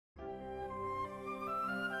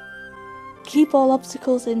Keep all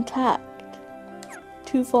obstacles intact.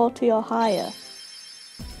 240 or higher.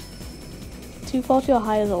 240 or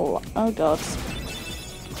higher is a lot. Oh god.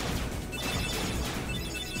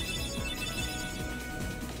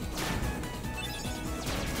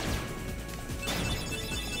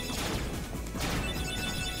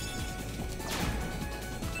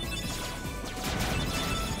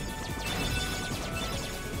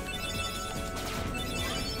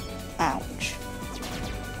 Ouch.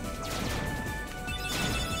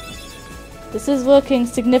 This is working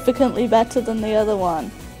significantly better than the other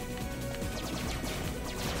one.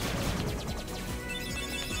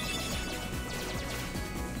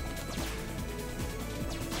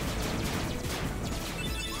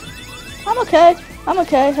 I'm okay. I'm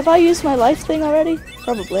okay. Have I used my life thing already?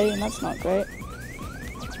 Probably, and that's not great.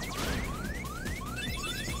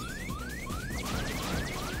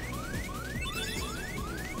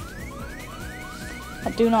 I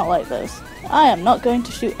do not like those. I am not going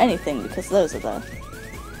to shoot anything because those are there.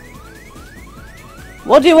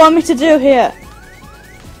 What do you want me to do here?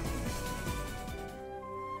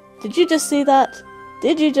 Did you just see that?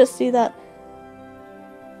 Did you just see that?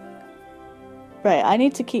 Right, I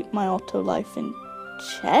need to keep my auto life in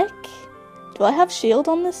check? Do I have shield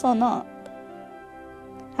on this or not?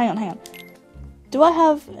 Hang on. Do I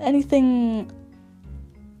have anything...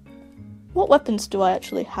 What weapons do I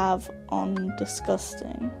actually have on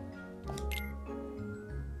Disgusting?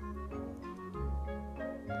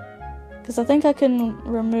 Because I think I can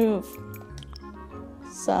remove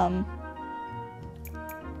some.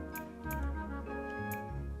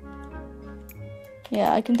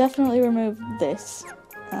 Yeah, I can definitely remove this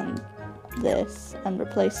and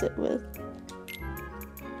replace it with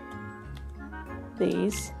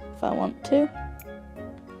these if I want to.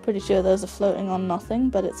 Pretty sure those are floating on nothing,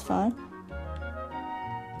 but it's fine.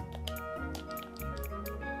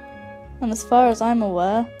 And as far as I'm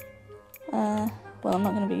aware, well, I'm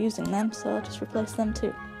not going to be using them, so I'll just replace them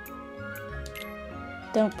too.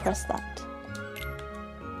 Don't press that.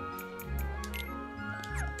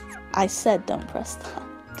 I said don't press that.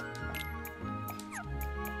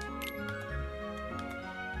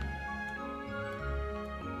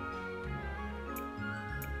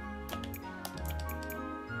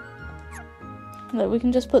 Look, we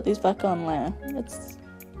can just put these back on later.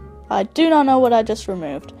 I do not know what I just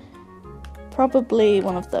removed. Probably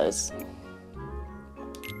one of those.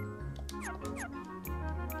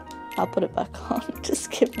 I'll put it back on.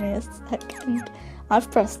 Just give me a second. I've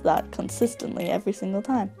pressed that consistently every single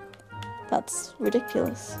time. That's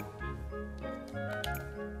ridiculous.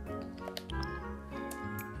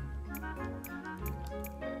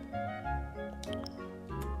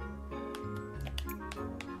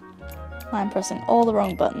 I'm pressing all the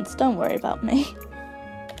wrong buttons. Don't worry about me.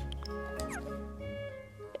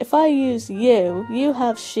 If I use you, you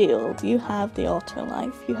have shield, you have the auto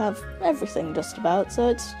life, you have everything just about, so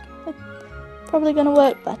it's probably gonna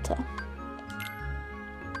work better.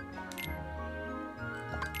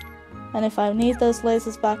 And if I need those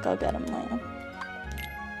lasers back, I'll get them later.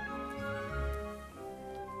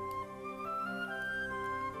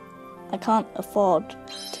 I can't afford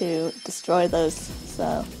to destroy those,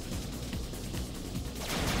 so...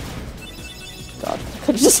 God, I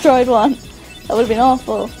could have destroyed one. That would have been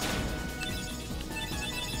awful.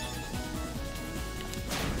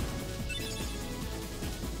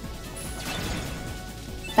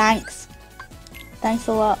 Thanks. Thanks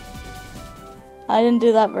a lot. I didn't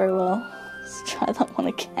do that very well. Let's try that one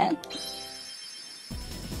again.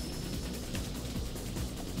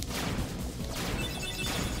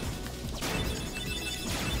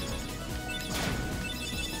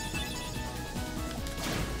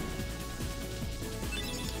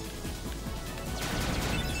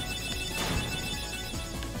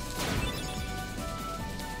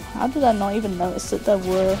 How did I not even notice that there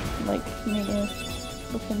were, like, meteor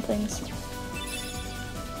looking things?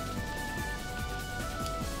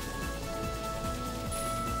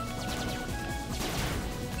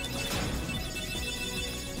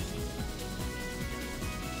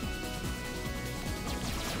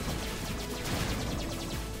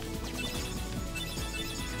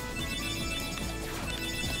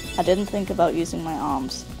 I didn't think about using my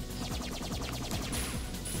arms.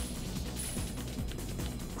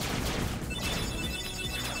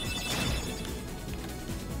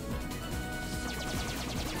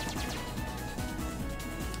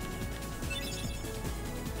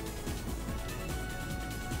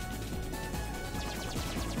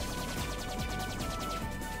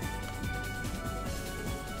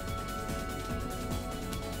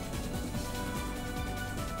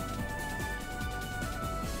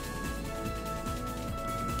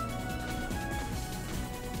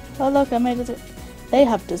 Oh look, I made it. They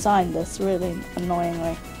have designed this really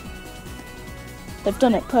annoyingly. They've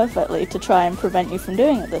done it perfectly to try and prevent you from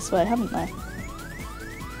doing it this way, haven't they?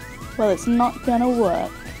 Well, it's not gonna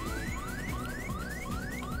work.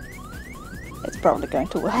 It's probably going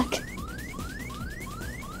to work.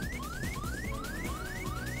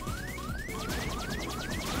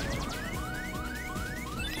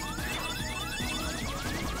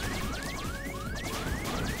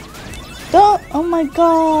 Don't! Oh my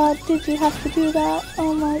god, did you have to do that?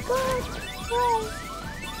 Oh my god, why?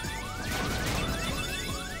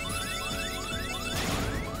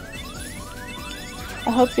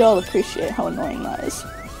 I hope you all appreciate how annoying that is.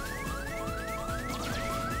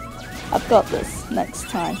 I've got this next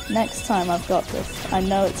time. Next time I've got this. I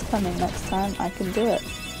know it's coming next time. I can do it.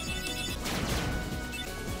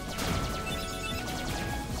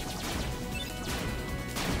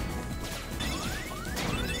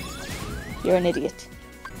 You're an idiot.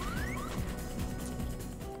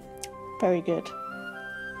 Very good.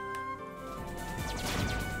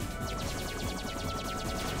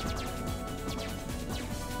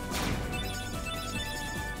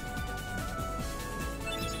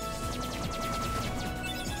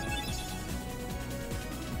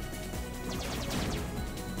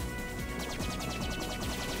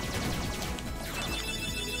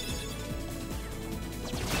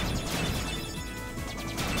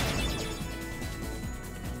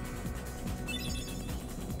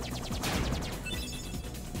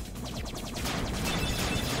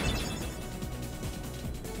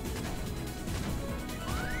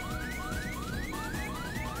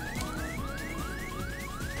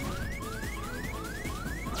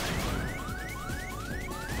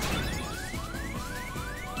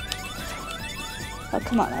 Oh,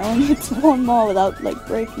 come on, I only need one more without, like,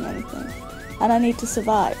 breaking anything. And I need to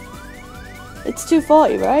survive. It's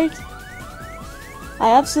 240, right?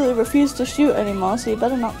 I absolutely refuse to shoot anymore, so you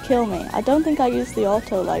better not kill me. I don't think I used the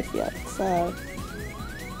auto life yet, so...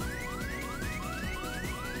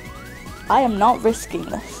 I am not risking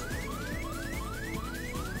this.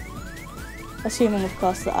 Assuming, of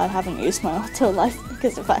course, that I haven't used my auto life,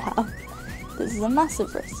 because if I have, this is a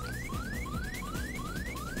massive risk.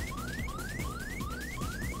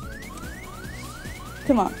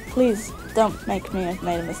 Come on, please don't make me have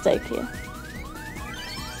made a mistake here.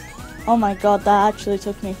 Oh my god, that actually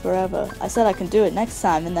took me forever. I said I can do it next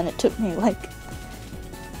time, and then it took me like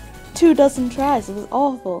 24 tries. It was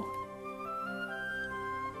awful.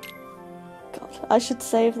 God, I should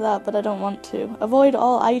save that, but I don't want to. Avoid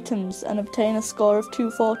all items and obtain a score of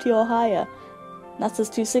 240 or higher. That says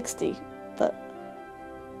 260, but...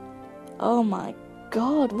 Oh my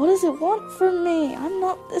god, what does it want from me? I'm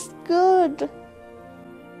not this good.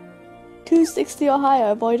 260 or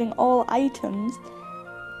higher, avoiding all items.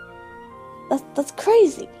 That's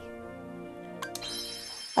crazy.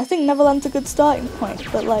 I think Neverland's a good starting point,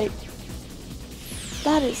 but like,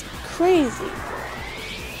 that is crazy.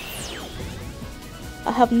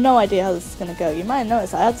 I have no idea how this is gonna go. You might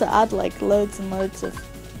notice I had to add like loads and loads of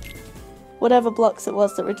whatever blocks it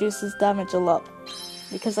was that reduces damage a lot,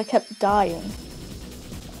 because I kept dying.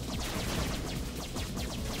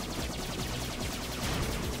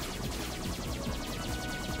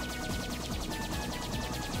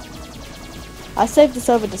 I saved this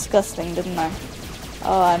over disgusting, didn't I?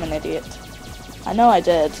 Oh, I'm an idiot. I know I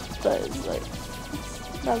did, but it's like...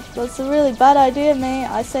 That's a really bad idea, mate.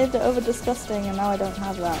 I saved it over disgusting and now I don't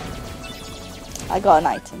have that. I got an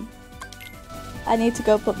item. I need to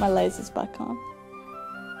go put my lasers back on.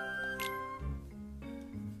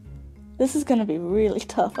 This is gonna be really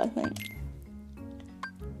tough, I think.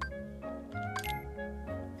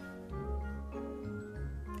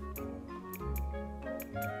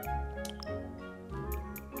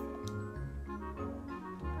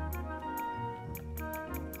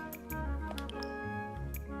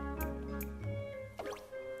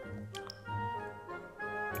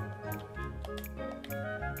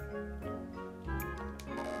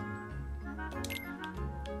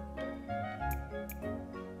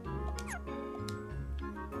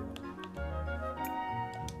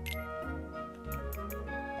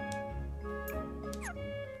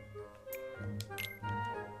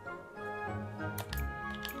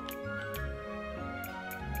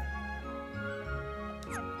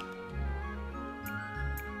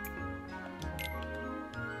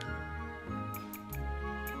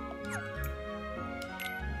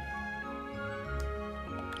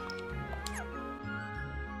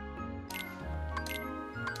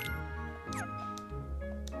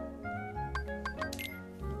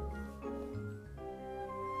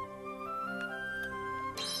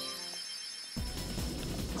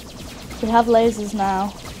 We have lasers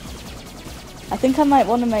now. I think I might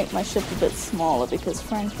want to make my ship a bit smaller because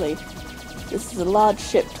frankly, this is a large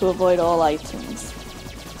ship to avoid all items.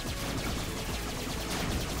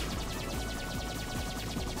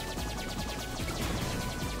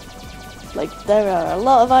 Like, there are a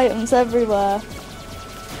lot of items everywhere.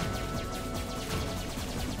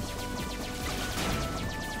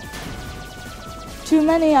 Too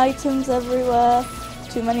many items everywhere.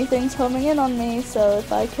 Too many things homing in on me, so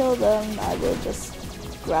if I kill them, I will just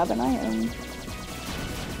grab an item.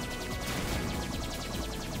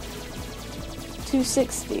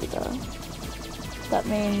 260 though. That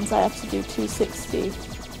means I have to do 260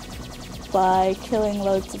 by killing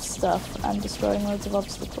loads of stuff and destroying loads of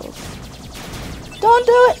obstacles. Don't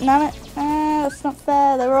do it! Damn it! That's not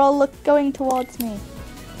fair. They were all going towards me.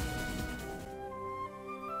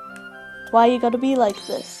 Why you gotta be like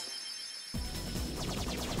this?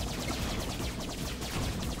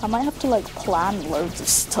 I might have to like plan loads of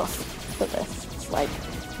stuff for this. It's like,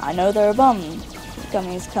 I know there are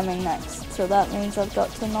gummies coming next, so that means I've got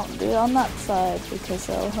to not do it on that side because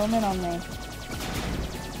they'll home in on me.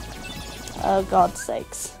 Oh, God's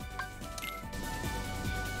sakes.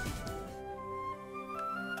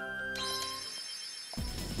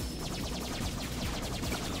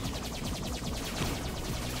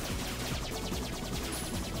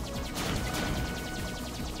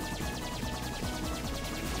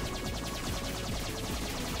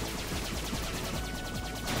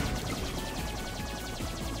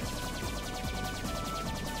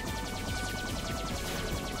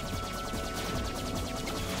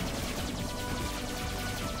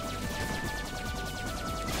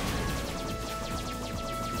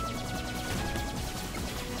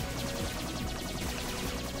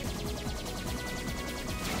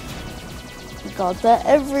 God, they're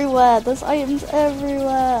everywhere! There's items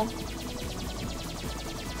everywhere!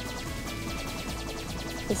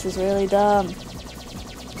 This is really dumb.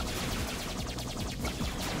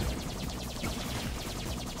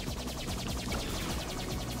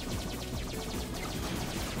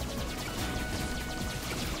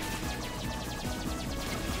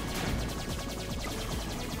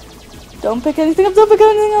 Don't pick anything up, don't pick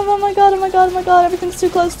anything up! Oh my god, oh my god, oh my god, everything's too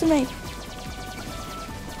close to me!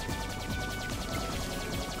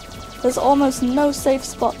 There's almost no safe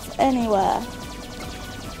spots anywhere.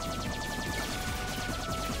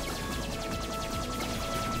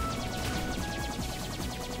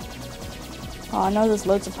 Oh, I know there's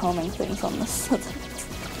loads of homing things on this.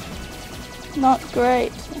 Not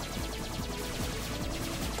great.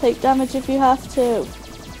 Take damage if you have to.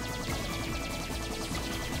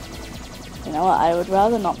 You know what, I would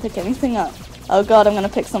rather not pick anything up. Oh god, I'm gonna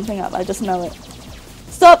pick something up, I just know it.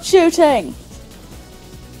 Stop shooting!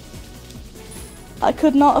 I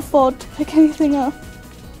could not afford to pick anything up.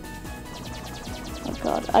 Oh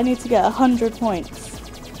god, I need to get 100 points.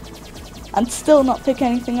 And still not pick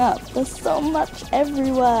anything up. There's so much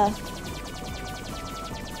everywhere.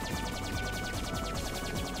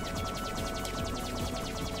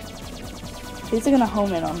 These are gonna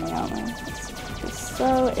home in on me, aren't they? It's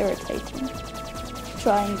so irritating.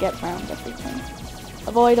 Try and get around everything.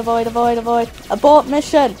 Avoid, avoid, avoid, avoid. Abort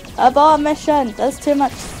mission! Abort mission! There's too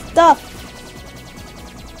much stuff!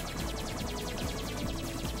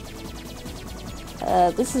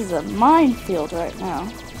 This is a minefield right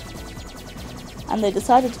now. And they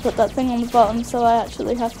decided to put that thing on the bottom, so I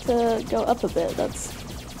actually have to go up a bit. That's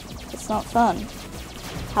not fun.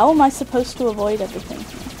 How am I supposed to avoid everything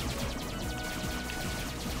here?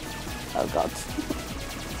 Oh god.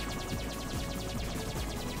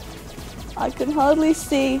 I can hardly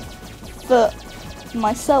see for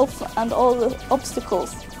myself and all the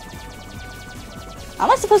obstacles. How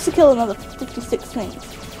am I supposed to kill another 56 things?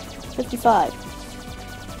 55.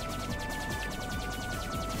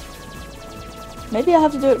 Maybe I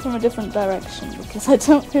have to do it from a different direction, because I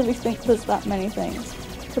don't really think there's that many things.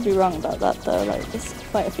 Could be wrong about that though, like there's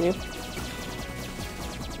quite a few.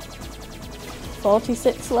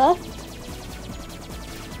 46 left?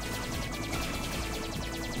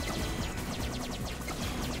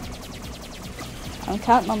 I'm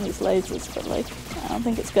counting on these lasers, but like, I don't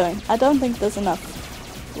think it's going. I don't think there's enough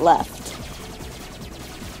left.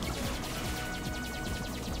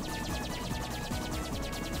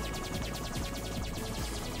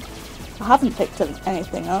 I haven't picked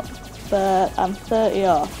anything up, but I'm 30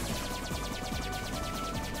 off.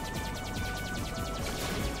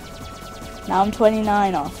 Now I'm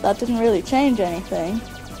 29 off. That didn't really change anything.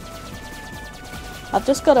 I've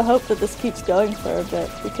just got to hope that this keeps going for a bit,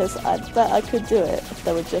 because I bet I could do it if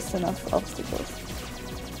there were just enough obstacles.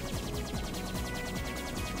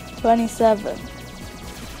 27.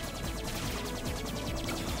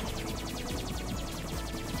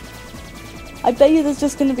 I bet you there's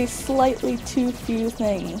just gonna be slightly too few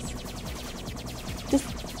things.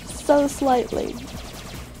 Just so slightly.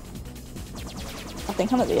 I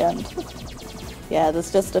think I'm at the end. Yeah,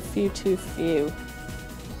 there's just a few too few.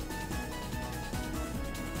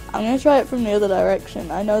 I'm gonna try it from the other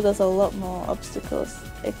direction. I know there's a lot more obstacles,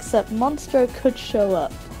 except Monstro could show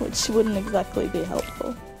up, which wouldn't exactly be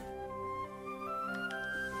helpful.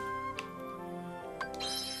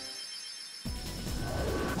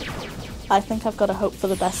 I think I've got to hope for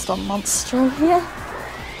the best on Monstro here.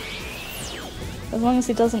 As long as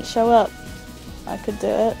he doesn't show up, I could do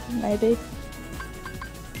it, maybe.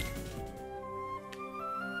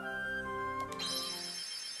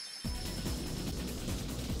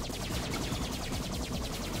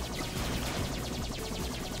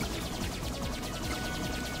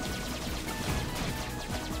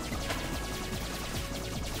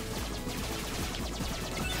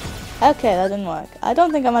 Okay, that didn't work. I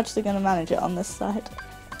don't think I'm actually going to manage it on this side.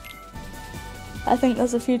 I think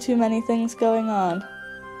there's a few too many things going on.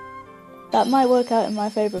 That might work out in my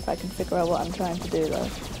favour if I can figure out what I'm trying to do, though.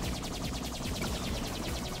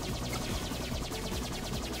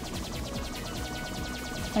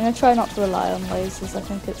 I'm going to try not to rely on lasers. I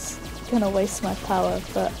think it's going to waste my power,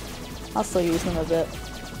 but I'll still use them a bit.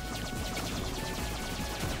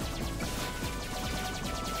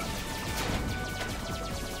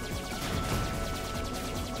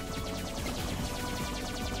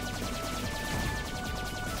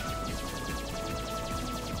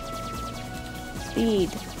 Speed.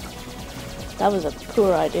 That was a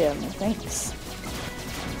poor idea, methinks.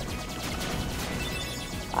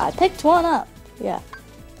 I picked one up. Yeah.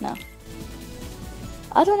 No.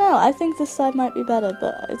 I don't know. I think this side might be better,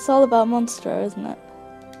 but it's all about Monstro, isn't it?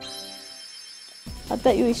 I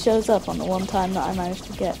bet you he shows up on the one time that I managed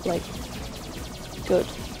to get, like, good.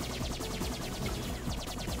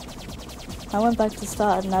 I went back to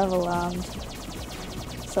start at Neverland,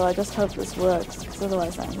 so I just hope this works, because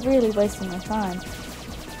otherwise I'm really wasting my time.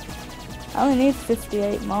 I only need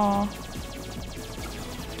 58 more.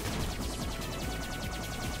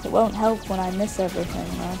 It won't help when I miss everything,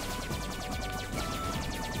 though.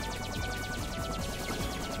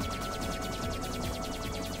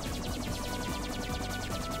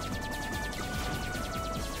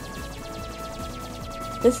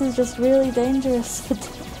 This is just really dangerous.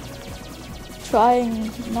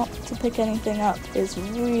 Trying not to pick anything up is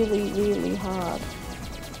really, really hard.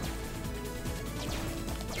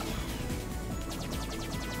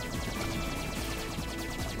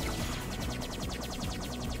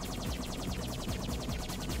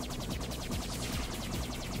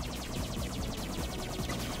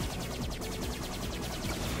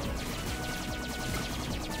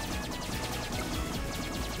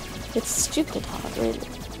 It's stupid hard, really.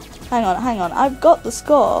 Hang on, I've got the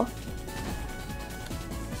score.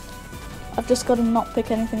 I've just got to not pick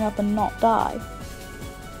anything up and not die.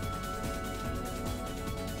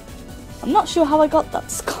 I'm not sure how I got that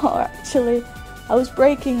score, actually. I was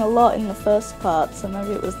breaking a lot in the first part, so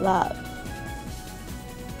maybe it was that.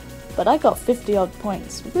 But I got 50 odd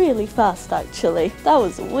points really fast, actually. That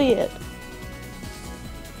was weird.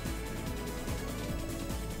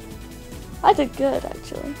 I did good,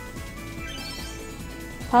 actually.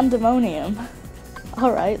 Pandemonium.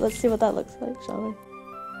 Alright, let's see what that looks like, shall we?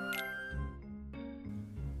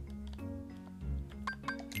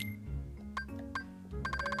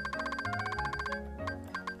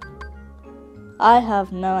 I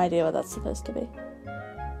have no idea what that's supposed to be.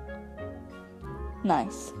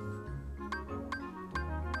 Nice.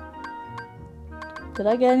 Did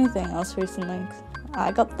I get anything else recently?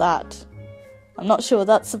 I got that. I'm not sure what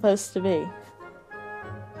that's supposed to be.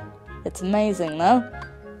 It's amazing, though.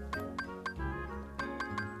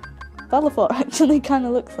 Bellafor actually kind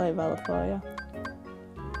of looks like Bellafor, yeah.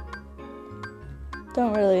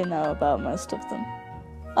 Don't really know about most of them.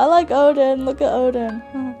 I like Odin, look at Odin.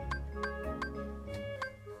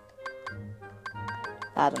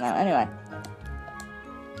 I don't know, anyway.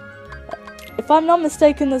 If I'm not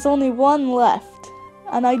mistaken, there's only one left,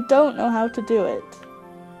 and I don't know how to do it.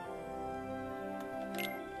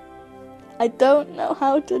 I don't know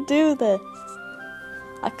how to do this.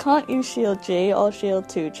 I can't use Shield G or Shield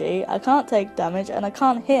 2G, I can't take damage, and I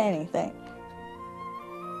can't hit anything.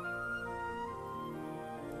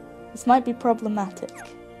 This might be problematic.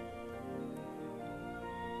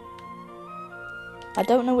 I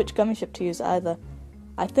don't know which gummy ship to use either.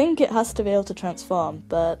 I think it has to be able to transform,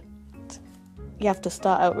 but you have to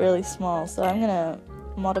start out really small, so I'm gonna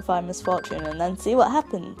modify Misfortune and then see what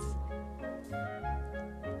happens.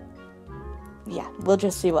 Yeah, we'll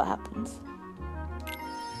just see what happens.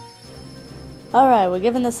 Alright, we're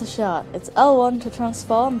giving this a shot. It's L1 to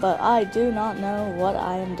transform, but I do not know what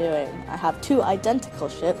I am doing. I have 2 identical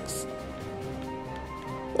ships.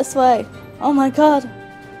 This way. Oh my god.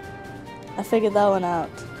 I figured that one out.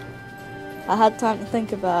 I had time to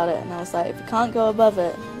think about it, and I was like, if you can't go above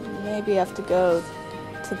it, maybe you have to go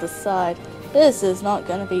to the side. This is not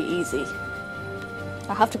going to be easy.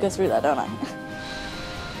 I have to go through that, don't I?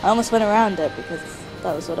 I almost went around it because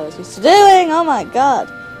that was what I was used to doing. Oh my god.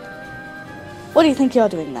 What do you think you're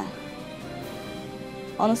doing there?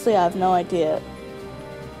 Honestly, I have no idea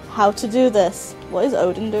how to do this. What is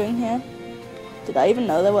Odin doing here? Did I even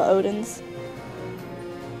know there were Odins?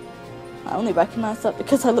 I only recognized that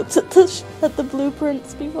because I looked at the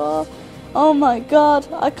blueprints before. Oh my god,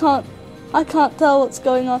 I can't tell what's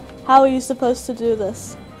going on. How are you supposed to do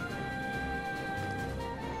this?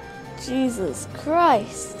 Jesus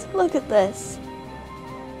Christ, look at this.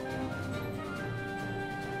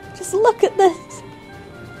 Just look at this.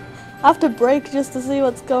 I have to brake just to see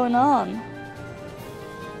what's going on.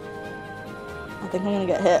 I think I'm gonna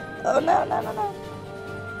get hit. Oh no, no, no, no.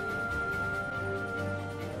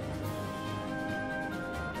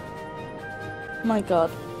 My god.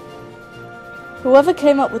 Whoever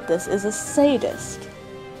came up with this is a sadist.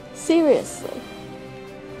 Seriously.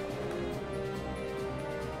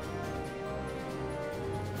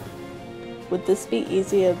 Would this be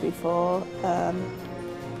easier before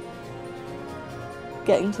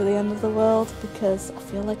getting to the end of the world? Because I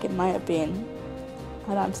feel like it might have been,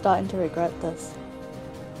 and I'm starting to regret this.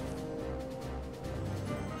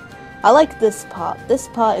 I like this part. This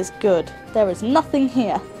part is good. There is nothing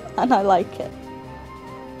here, and I like it.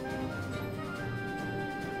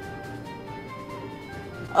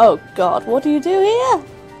 Oh god, what do you do here?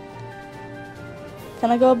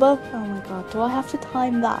 Can I go above? Oh my god, do I have to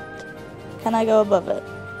time that? Can I go above it?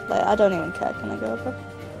 Like, I don't even care. Can I go above it?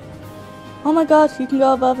 Oh my god, you can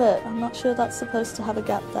go above it. I'm not sure that's supposed to have a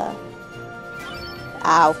gap there.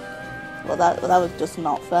 Ow. Well, that was just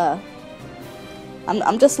not fair.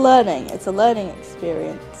 I'm just learning. It's a learning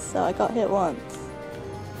experience. So I got hit once.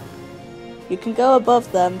 You can go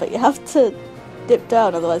above them, but you have to dip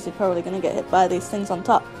down, otherwise you're probably going to get hit by these things on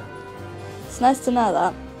top. It's nice to know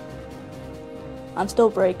that. I'm still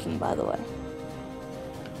braking, by the way.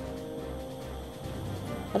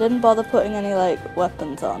 I didn't bother putting any, like,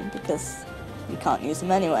 weapons on, because you can't use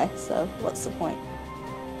them anyway, so what's the point?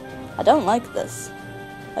 I don't like this.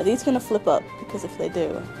 Are these going to flip up? Because if they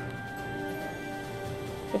do...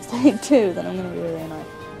 then I'm going to be really annoyed.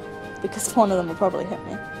 Because one of them will probably hit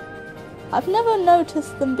me. I've never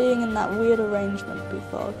noticed them being in that weird arrangement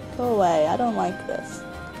before. Go away, I don't like this.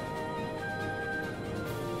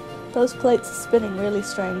 Those plates are spinning really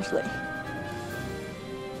strangely.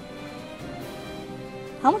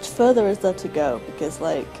 How much further is there to go? Because,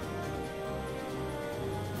 like,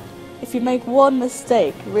 if you make one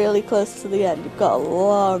mistake really close to the end, you've got a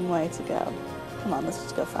long way to go. Come on, let's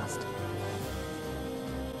just go fast.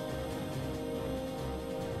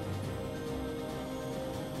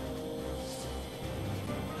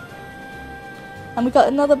 And we got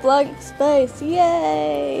another blank space,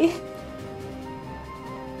 yay!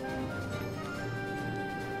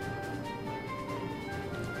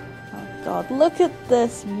 Oh god, look at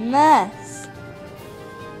this mess!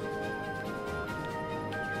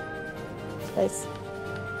 Space.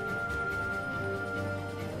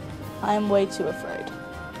 I am way too afraid.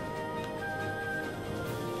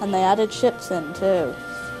 And they added ships in too.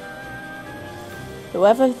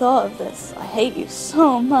 Whoever thought of this, I hate you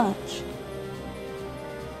so much.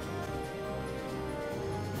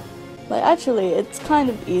 Like, actually, it's kind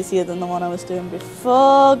of easier than the one I was doing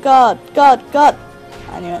before. God!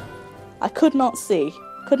 I knew it. I could not see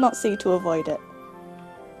to avoid it.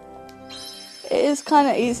 It is kind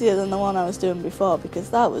of easier than the one I was doing before, because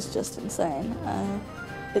that was just insane.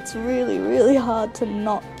 It's really, really hard to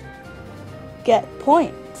not get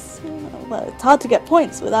points. Well, it's hard to get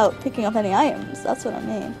points without picking up any items, that's what I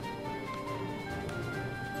mean.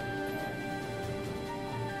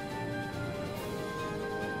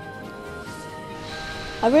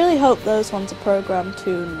 I really hope those ones are programmed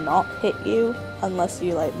to not hit you unless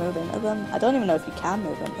you, like, move into them. I don't even know if you can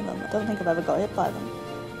move into them. I don't think I've ever got hit by them.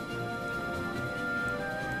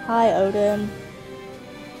 Hi, Odin.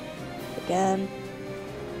 Again.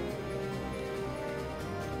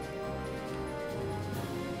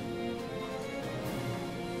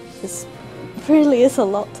 This really is a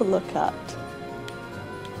lot to look at.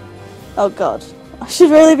 Oh god. I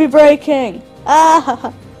should really be braking!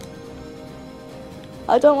 Ah!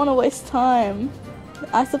 I don't want to waste time.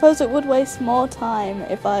 I suppose it would waste more time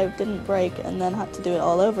if I didn't brake and then had to do it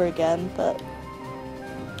all over again, but...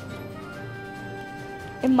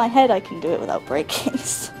 in my head I can do it without breaking,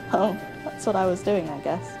 so that's what I was doing, I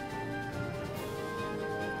guess.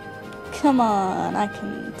 Come on, I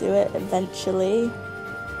can do it eventually.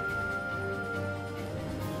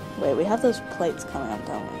 Wait, we have those plates coming up,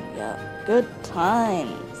 don't we? Yeah. Good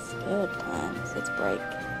times. Good times. Let's break.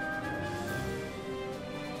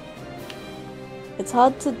 It's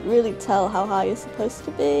hard to really tell how high you're supposed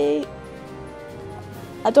to be.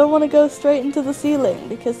 I don't want to go straight into the ceiling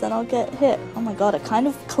because then I'll get hit. Oh my god, I kind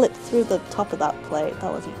of clipped through the top of that plate.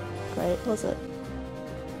 That wasn't great, was it?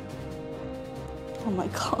 Oh my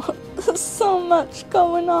god, there's so much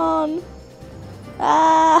going on.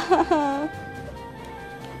 Ah!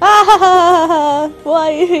 Ah!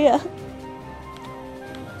 Why are you here?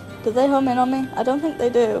 Do they home in on me? I don't think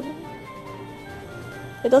they do.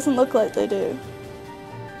 It doesn't look like they do.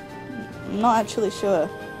 I'm not actually sure.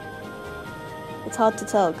 It's hard to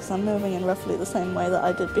tell because I'm moving in roughly the same way that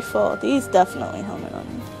I did before. These definitely home in on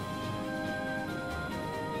me.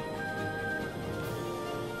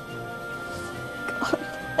 God.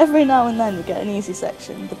 Every now and then you get an easy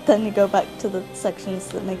section, but then you go back to the sections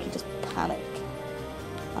that make you just panic.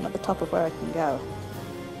 I'm at the top of where I can go.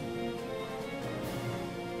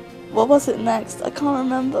 What was it next? I can't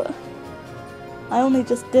remember. I only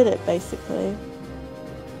just did it, basically.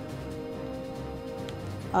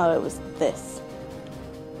 Oh, it was this.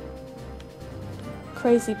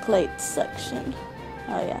 Crazy plates section.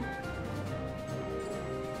 Oh, yeah.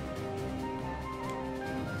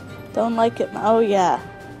 Don't like it. Oh, yeah.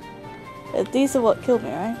 These are what killed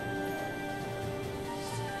me, right?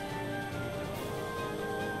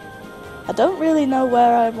 I don't really know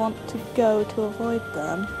where I want to go to avoid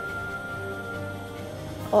them.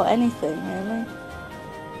 Or anything, really.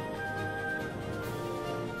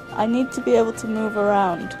 I need to be able to move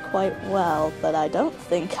around quite well, but I don't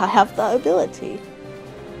think I have that ability.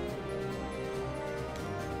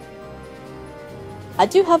 I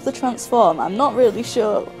do have the transform, I'm not really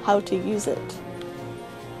sure how to use it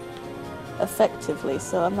effectively,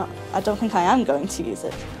 so I don't think I am going to use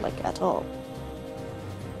it, like, at all.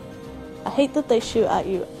 I hate that they shoot at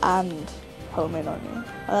you and home in on you.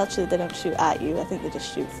 Well, actually, they don't shoot at you, I think they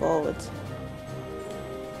just shoot forwards.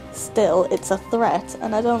 Still, it's a threat,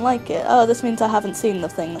 and I don't like it. Oh, this means I haven't seen the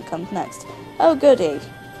thing that comes next. Oh, goody.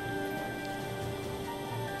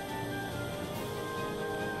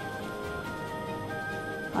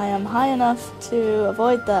 I am high enough to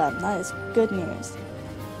avoid them. That is good news.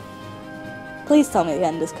 Please tell me the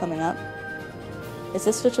end is coming up. Is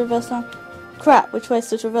this to Traverse Town? Crap, which way is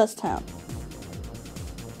to Traverse Town?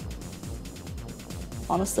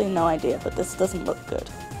 Honestly, no idea, but this doesn't look good.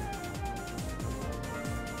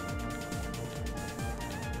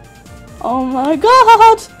 Oh my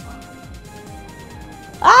god!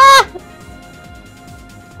 Ah!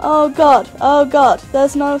 Oh god,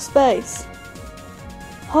 there's no space.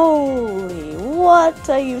 Holy, what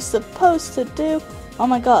are you supposed to do? Oh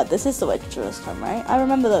my god, this is the way to Traverse Town, right? I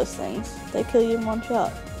remember those things. They kill you in one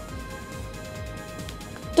shot.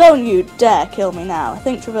 Don't you dare kill me now. I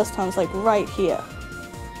think Traverse Town's like right here.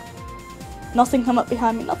 Nothing come up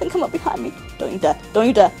behind me, nothing come up behind me. Don't you dare, don't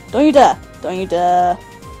you dare, don't you dare, don't you dare.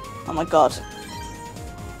 Oh my god.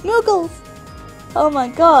 Muggles! Oh my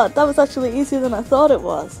god, that was actually easier than I thought it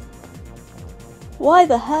was. Why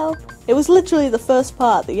the hell? It was literally the first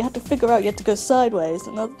part that you had to figure out you had to go sideways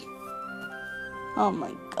and oh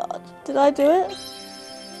my god. Did I do it?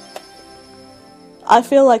 I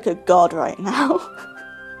feel like a god right now.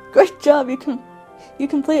 Great job, you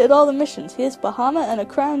completed all the missions. Here's Bahamut and a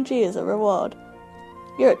Crown G as a reward.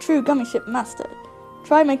 You're a true gummy ship master.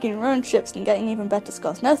 Try making your own ships and getting even better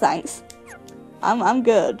scores. No thanks. I'm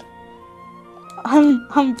good.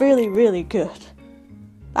 I'm really, really good.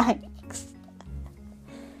 Thanks.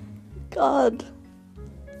 God.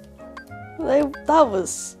 That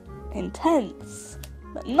was intense.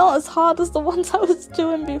 But not as hard as the ones I was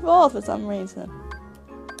doing before for some reason.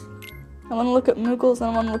 I want to look at Muggles and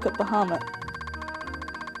I want to look at Bahamut.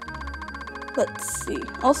 Let's see.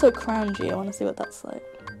 Also Crown G, I want to see what that's like.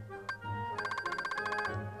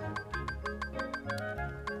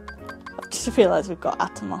 I've just realised we've got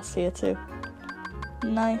Atomos here too.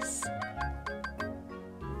 Nice.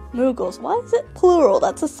 Muggles. Why is it plural?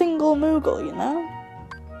 That's a single Moogle, you know?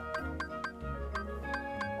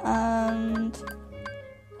 And...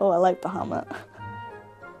 oh, I like Bahamut.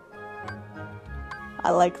 I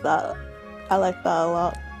like that. I like that a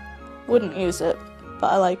lot. Wouldn't use it,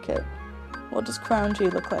 but I like it. What does Crown G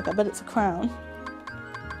look like? I bet it's a crown.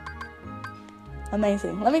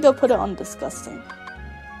 Amazing. Let me go put it on Disgusting.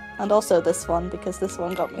 And also this one, because this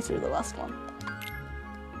one got me through the last one.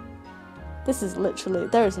 This is literally,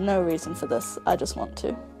 there is no reason for this, I just want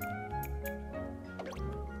to.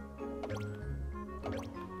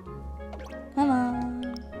 Come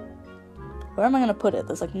on. Where am I gonna put it?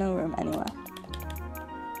 There's like no room anywhere.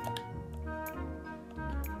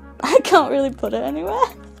 I can't really put it anywhere.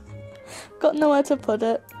 Got nowhere to put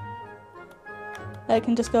it. It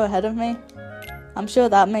can just go ahead of me. I'm sure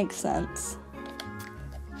that makes sense.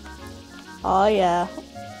 Oh yeah.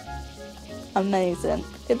 Amazing.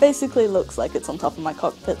 It basically looks like it's on top of my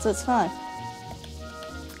cockpit, so it's fine.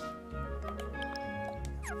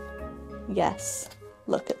 Yes.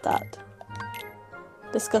 Look at that.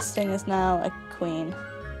 Disgusting is now a queen.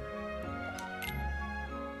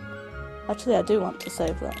 Actually, I do want to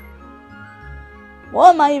save that.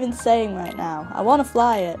 What am I even saying right now? I want to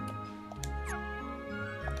fly it.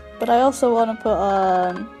 But I also want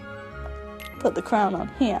to put the crown on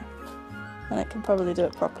here. And it can probably do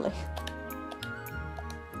it properly.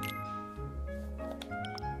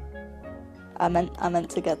 I meant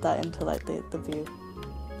to get that into like the view.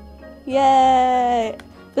 Yay!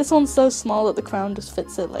 This one's so small that the crown just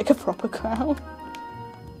fits it like a proper crown.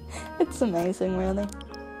 It's amazing, really.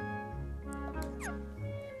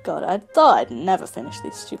 God, I thought I'd never finish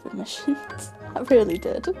these stupid missions. I really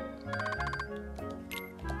did.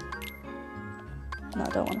 No, I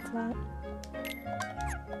don't want to fly it.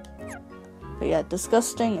 But yeah,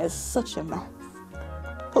 disgusting is such a mess.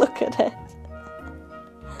 Look at it.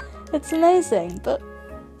 It's amazing, but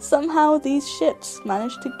somehow these ships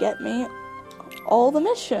managed to get me all the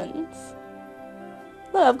missions.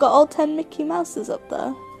 Look, I've got all 10 Mickey Mouses up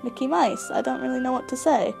there. Mickey Mice, I don't really know what to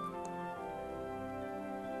say.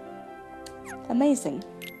 Amazing.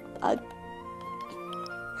 That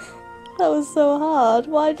was so hard.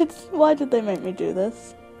 Why did they make me do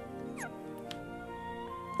this?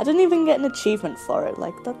 I didn't even get an achievement for it.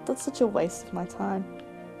 Like, that's such a waste of my time.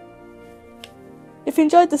 If you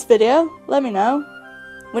enjoyed this video, let me know.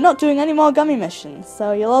 We're not doing any more gummy missions,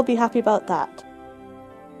 so you'll all be happy about that.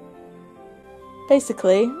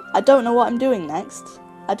 Basically, I don't know what I'm doing next.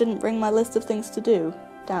 I didn't bring my list of things to do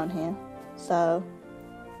down here, so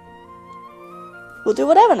we'll do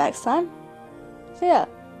whatever next time. So yeah.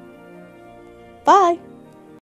 Bye!